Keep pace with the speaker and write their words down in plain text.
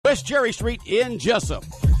West Jerry Street in Jesup.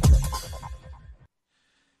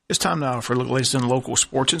 It's time now for a look at in local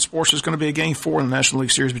sports. In sports, there's going to be a Game 4 in the National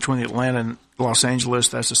League Series between Atlanta and Los Angeles.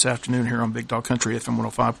 That's this afternoon here on Big Dog Country, FM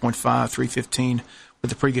 105.5, 3:15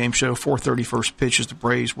 with the pregame show. 4:30 first pitch as the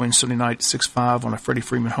Braves win Sunday night 6-5 on a Freddie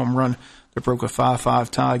Freeman home run that broke a 5-5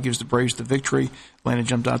 tie, gives the Braves the victory. Atlanta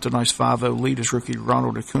jumped out to a nice 5-0 lead as rookie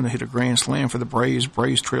Ronald Acuna hit a grand slam for the Braves.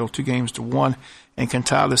 Braves trail 2-1 and can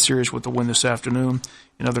tie the series with the win this afternoon.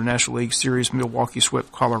 In other National League Series, Milwaukee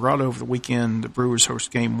swept Colorado over the weekend. The Brewers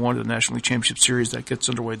host Game 1 of the National League Championship Series. That gets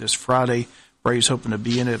underway this Friday. Braves hoping to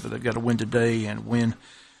be in it, but they've got to win today and win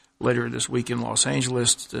later this week in Los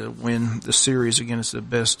Angeles to win the series. Again, it's the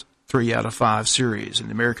best 3 out of 5 series. In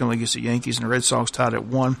the American League, it's the Yankees and the Red Sox tied at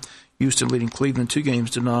 1. Houston leading Cleveland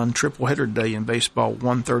 2-0. Tripleheader day in baseball.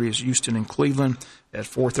 1:30 is Houston and Cleveland. At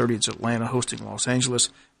 4:30, it's Atlanta hosting Los Angeles.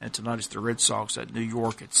 And tonight it's the Red Sox at New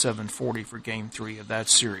York at 7:40 for Game 3 of that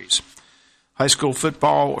series. High school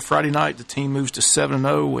football, Friday night, the team moves to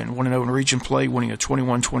 7-0 and 1-0 in region play, winning a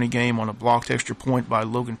 21-20 game on a blocked extra point by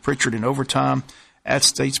Logan Pritchard in overtime. At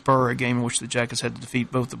Statesboro, a game in which the Jackets had to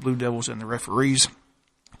defeat both the Blue Devils and the referees.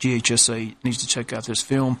 GHSA needs to check out this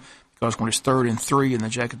film because when it's 3rd and 3 and the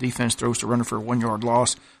Jacket defense throws the runner for a 1-yard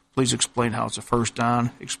loss, please explain how it's a first down.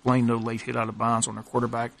 Explain no late hit out of bounds on their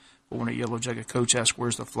quarterback. But when a Yellow Jacket coach asks,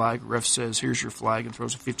 where's the flag, ref says, here's your flag, and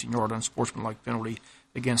throws a 15-yard unsportsmanlike penalty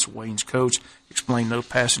against Wayne's coach. Explain no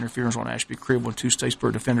pass interference on Ashby Cribb when 2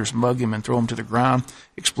 Statesboro defenders mug him and throw him to the ground.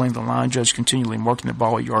 Explain the line judge continually marking the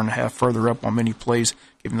ball a yard and a half further up on many plays,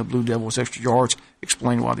 giving the Blue Devils extra yards.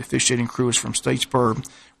 Explain why the officiating crew is from Statesboro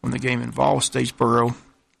when the game involves Statesboro,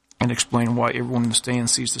 and explain why everyone in the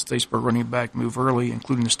stands sees the Statesboro running back move early,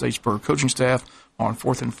 including the Statesboro coaching staff, on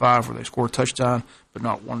 4th and 5 where they score a touchdown, but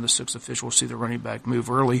not one of the 6 officials see the running back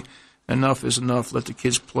move early. Enough is enough. Let the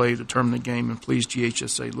kids play, determine the game, and please,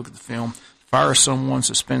 GHSA, look at the film. Fire someone,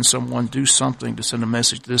 suspend someone, do something to send a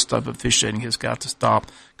message. This type of officiating has got to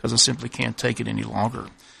stop because I simply can't take it any longer.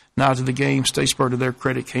 Now to the game. Statesboro, to their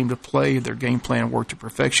credit, came to play. Their game plan worked to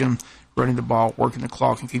perfection, running the ball, working the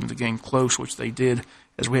clock, and keeping the game close, which they did,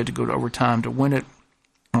 as we had to go to overtime to win it.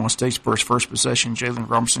 On Statesboro's first possession, Jalen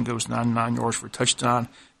Robinson goes 99 yards for a touchdown,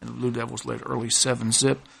 and the Blue Devils led early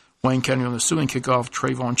 7-0. Wayne County on the ensuing kickoff,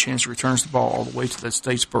 Trayvon Chance returns the ball all the way to that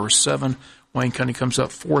Statesboro 7. Wayne County comes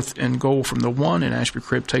up 4th and goal from the 1, and Ashby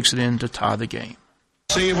Cribb takes it in to tie the game.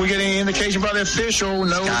 See if we get any indication by the official.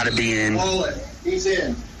 No. He's got to be in. He's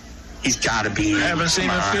in. He's got to be in. Haven't seen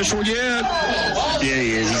an official yet. Yeah,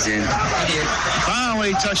 he is. He's in.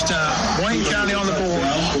 Finally, touchdown. Wayne County on the board.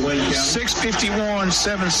 6:51,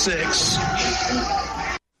 7-6.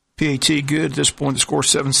 PAT good. At this point, the score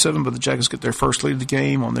 7-7, but the Jackets get their first lead of the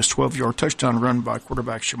game on this 12-yard touchdown run by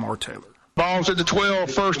quarterback Shamar Taylor. Ball's at the 12,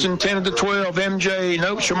 1st and 10 at the 12. MJ,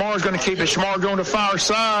 nope, Shamar's going to keep it. Shamar going to far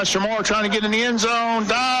side. Shamar trying to get in the end zone.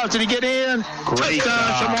 Dives. Did he get in? Great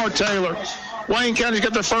touchdown, Shamar Taylor. Wayne County's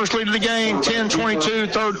got their first lead of the game,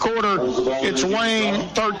 10-22, third quarter. It's Wayne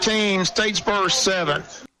 13, Statesboro 7.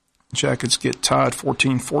 Jackets get tied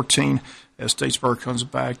 14-14 as Statesboro comes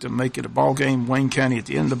back to make it a ball game. Wayne County at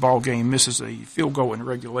the end of the ball game misses a field goal in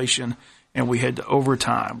regulation, and we head to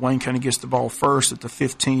overtime. Wayne County gets the ball first at the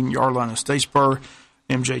 15-yard line of Statesboro.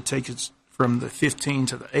 MJ takes it from the 15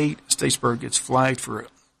 to the 8. Statesboro gets flagged for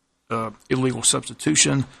illegal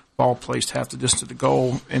substitution. Ball placed half the distance to the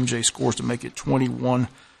goal. MJ scores to make it 21-14.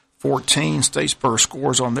 Statesboro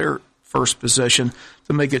scores on their first possession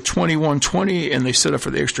to make it 21-20, and they set up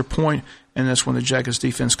for the extra point, and that's when the Jackets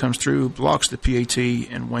defense comes through, blocks the PAT,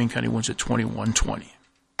 and Wayne County wins at 21-20.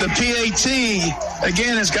 The PAT,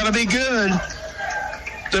 again, it's got to be good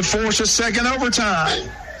to force a second overtime.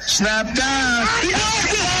 Snap down.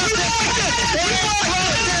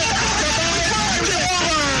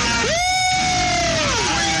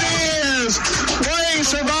 Wayne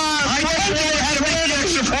survived. They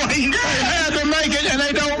had to make it, and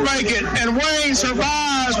they don't make it. And Wayne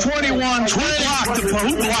survives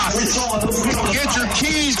 21-20. Get your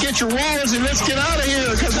keys, get your wallets, and let's get out of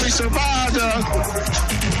here because we survived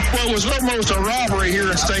what was almost a robbery here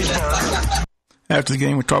in Statesboro. After the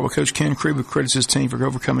game, we talked with Coach Ken Cribb, who credits his team for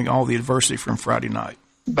overcoming all the adversity from Friday night.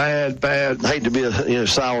 Bad. I hate to be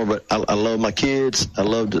sour, but I love my kids. I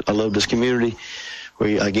love this community.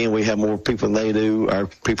 We have more people than they do. Our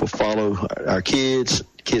people follow our kids.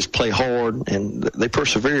 Kids play hard, and they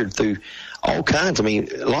persevered through all kinds. I mean,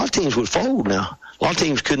 a lot of teams would fold now. A lot of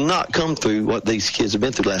teams could not come through what these kids have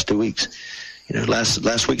been through the last 2 weeks.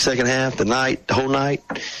 Last week, second half, the whole night.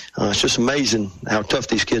 It's just amazing how tough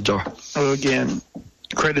these kids are. Well, again,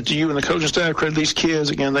 credit to you and the coaching staff, credit to these kids.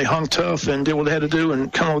 Again, they hung tough and did what they had to do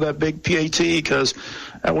and come up with that big PAT, because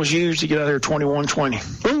that was huge to get out of here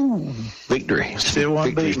 21-20. Ooh, victory. Still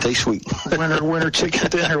unbeaten. Victory, stay sweet. winner chicken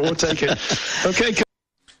dinner. We'll take it. Okay.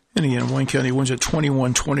 And again, Wayne County wins at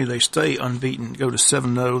 21-20. They stay unbeaten, go to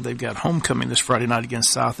 7-0. They've got homecoming this Friday night against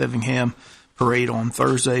South Effingham. Parade on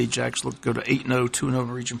Thursday. Jacks look to go to 8-0, 2-0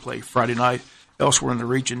 in region play Friday night. Elsewhere in the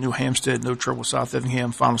region, New Hampstead, no trouble with South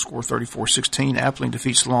Effingham. Final score 34-16. Appling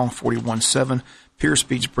defeats Long 41-7. Pierce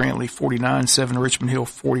beats Brantley 49-7. Richmond Hill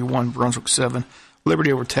 41. Brunswick 7.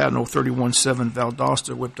 Liberty over Tatnall 31-7.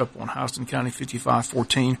 Valdosta whipped up on Houston County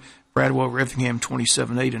 55-14. Bradwell over Effingham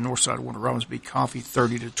 27-8. And Northside Warner Robins beat Coffee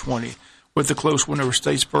 30-20. With the close win over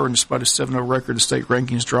Statesboro, and despite a 7-0 record, the state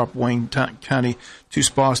rankings dropped Wayne County 2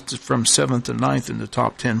 spots from 7th to 9th in the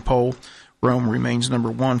top 10 poll. Rome remains number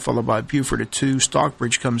 1, followed by Buford at 2.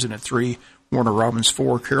 Stockbridge comes in at 3. Warner Robins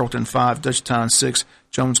 4. Carrollton 5. Dutchtown 6.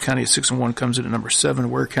 Jones County at 6-1 comes in at number 7.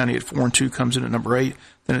 Ware County at 4-2 comes in at number 8.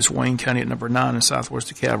 Then it's Wayne County at number 9, and Southwest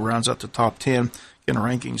DeKalb rounds out the top 10. Again, the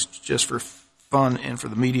rankings just for fun and for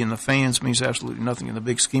the media and the fans means absolutely nothing in the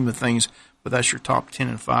big scheme of things, but that's your top 10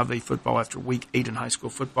 in 5A football after week 8 in high school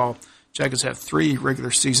football. Jackets have 3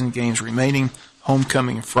 regular season games remaining.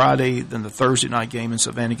 Homecoming Friday, then the Thursday night game in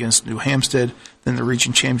Savannah against New Hampstead, then the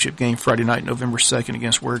region championship game Friday night, November 2nd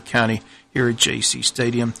against Ware County here at JC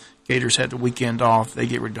Stadium. Gators had the weekend off. They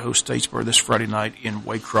get ready to host Statesboro this Friday night in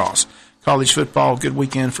Waycross. College football, good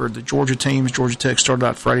weekend for the Georgia teams. Georgia Tech started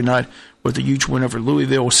out Friday night with a huge win over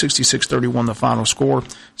Louisville, 66-31 the final score.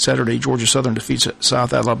 Saturday, Georgia Southern defeats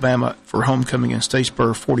South Alabama for homecoming in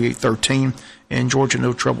Statesboro, 48-13. And Georgia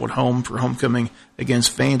no trouble at home for homecoming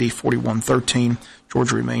against Vandy, 41-13.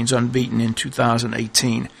 Georgia remains unbeaten in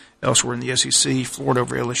 2018. Elsewhere in the SEC, Florida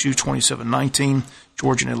over LSU, 27-19.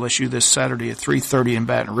 Georgia and LSU this Saturday at 3:30 in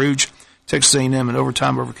Baton Rouge. Texas A&M in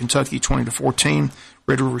overtime over Kentucky, 20-14.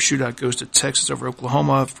 Red River Shootout goes to Texas over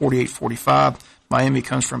Oklahoma, 48-45. Miami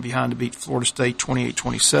comes from behind to beat Florida State,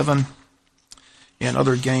 28-27. In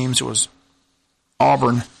other games, it was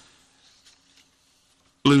Auburn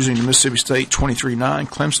losing to Mississippi State, 23-9.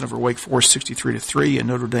 Clemson over Wake Forest, 63-3. And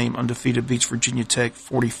Notre Dame undefeated beats Virginia Tech,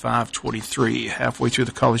 45-23. Halfway through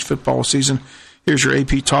the college football season, here's your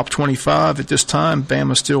AP Top 25. At this time,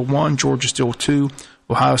 Bama still 1, Georgia still 2,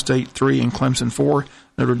 Ohio State 3, and Clemson 4.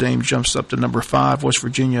 Notre Dame jumps up to number 5, West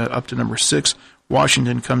Virginia up to number 6.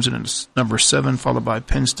 Washington comes in at number 7, followed by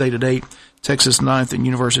Penn State at 8. Texas 9th, and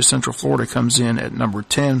University of Central Florida comes in at number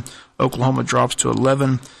 10. Oklahoma drops to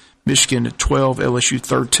 11. Michigan at 12, LSU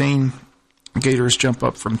 13. Gators jump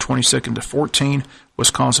up from 22nd to 14.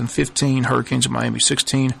 Wisconsin 15, Hurricanes of Miami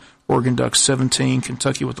 16. Oregon Ducks 17.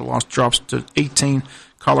 Kentucky with the loss drops to 18.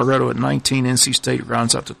 Colorado at 19. NC State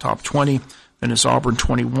rounds out the top 20. Then it's Auburn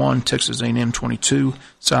 21, Texas A&M 22,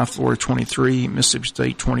 South Florida 23, Mississippi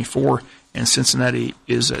State 24, and Cincinnati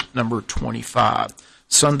is at number 25.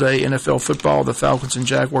 Sunday, NFL football, the Falcons and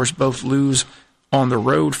Jaguars both lose on the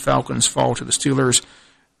road. Falcons fall to the Steelers.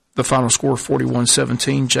 The final score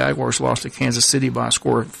 41-17. Jaguars lost to Kansas City by a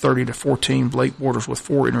score of 30-14. Blake Bortles with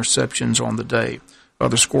 4 interceptions on the day.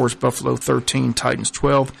 Other scores, Buffalo 13, Titans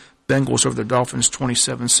 12. Bengals over the Dolphins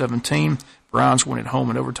 27-17. Browns win at home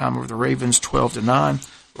in overtime over the Ravens 12-9.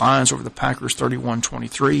 Lions over the Packers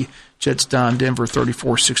 31-23. Jets down Denver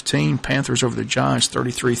 34-16. Panthers over the Giants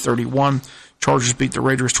 33-31. Chargers beat the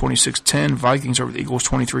Raiders 26-10. Vikings over the Eagles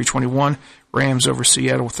 23-21. Rams over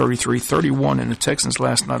Seattle 33-31. And the Texans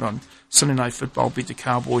last night on Sunday Night Football beat the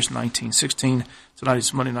Cowboys 19-16. Tonight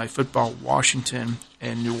is Monday Night Football, Washington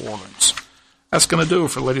and New Orleans. That's going to do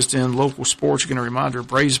it for latest in local sports. Again, a reminder,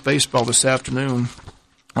 Braves baseball this afternoon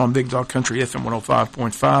on Big Dog Country FM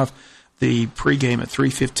 105.5. The pregame at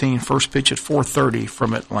 3:15, first pitch at 4:30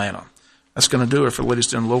 from Atlanta. That's going to do it for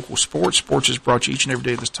latest in local sports. Sports is brought to you each and every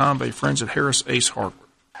day at this time by your friends at Harris Ace Hardware.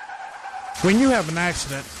 When you have an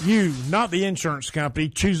accident, you, not the insurance company,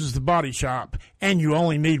 chooses the body shop, and you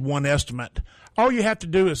only need one estimate. All you have to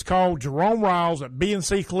do is call Jerome Riles at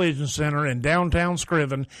B&C Collision Center in downtown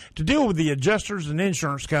Scriven to deal with the adjusters and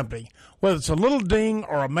insurance company. Whether it's a little ding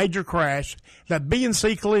or a major crash, that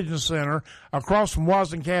B&C Collision Center across from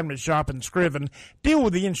Wasden Cabinet Shop in Scriven, deal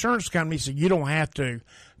with the insurance company so you don't have to.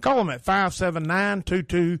 Call them at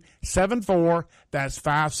 579-2274. That's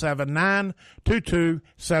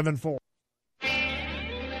 579-2274.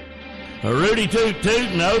 Rudy Toot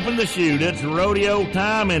Tootin' open the chute. It's rodeo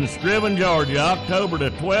time in Scriven, Georgia, October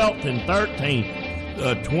the 12th and 13th.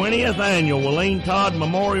 The 20th annual Willeen Todd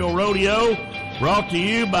Memorial Rodeo, brought to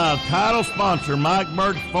you by title sponsor Mike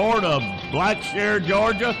Birch Ford of Blackshear,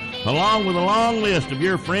 Georgia, along with a long list of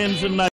your friends and neighbors.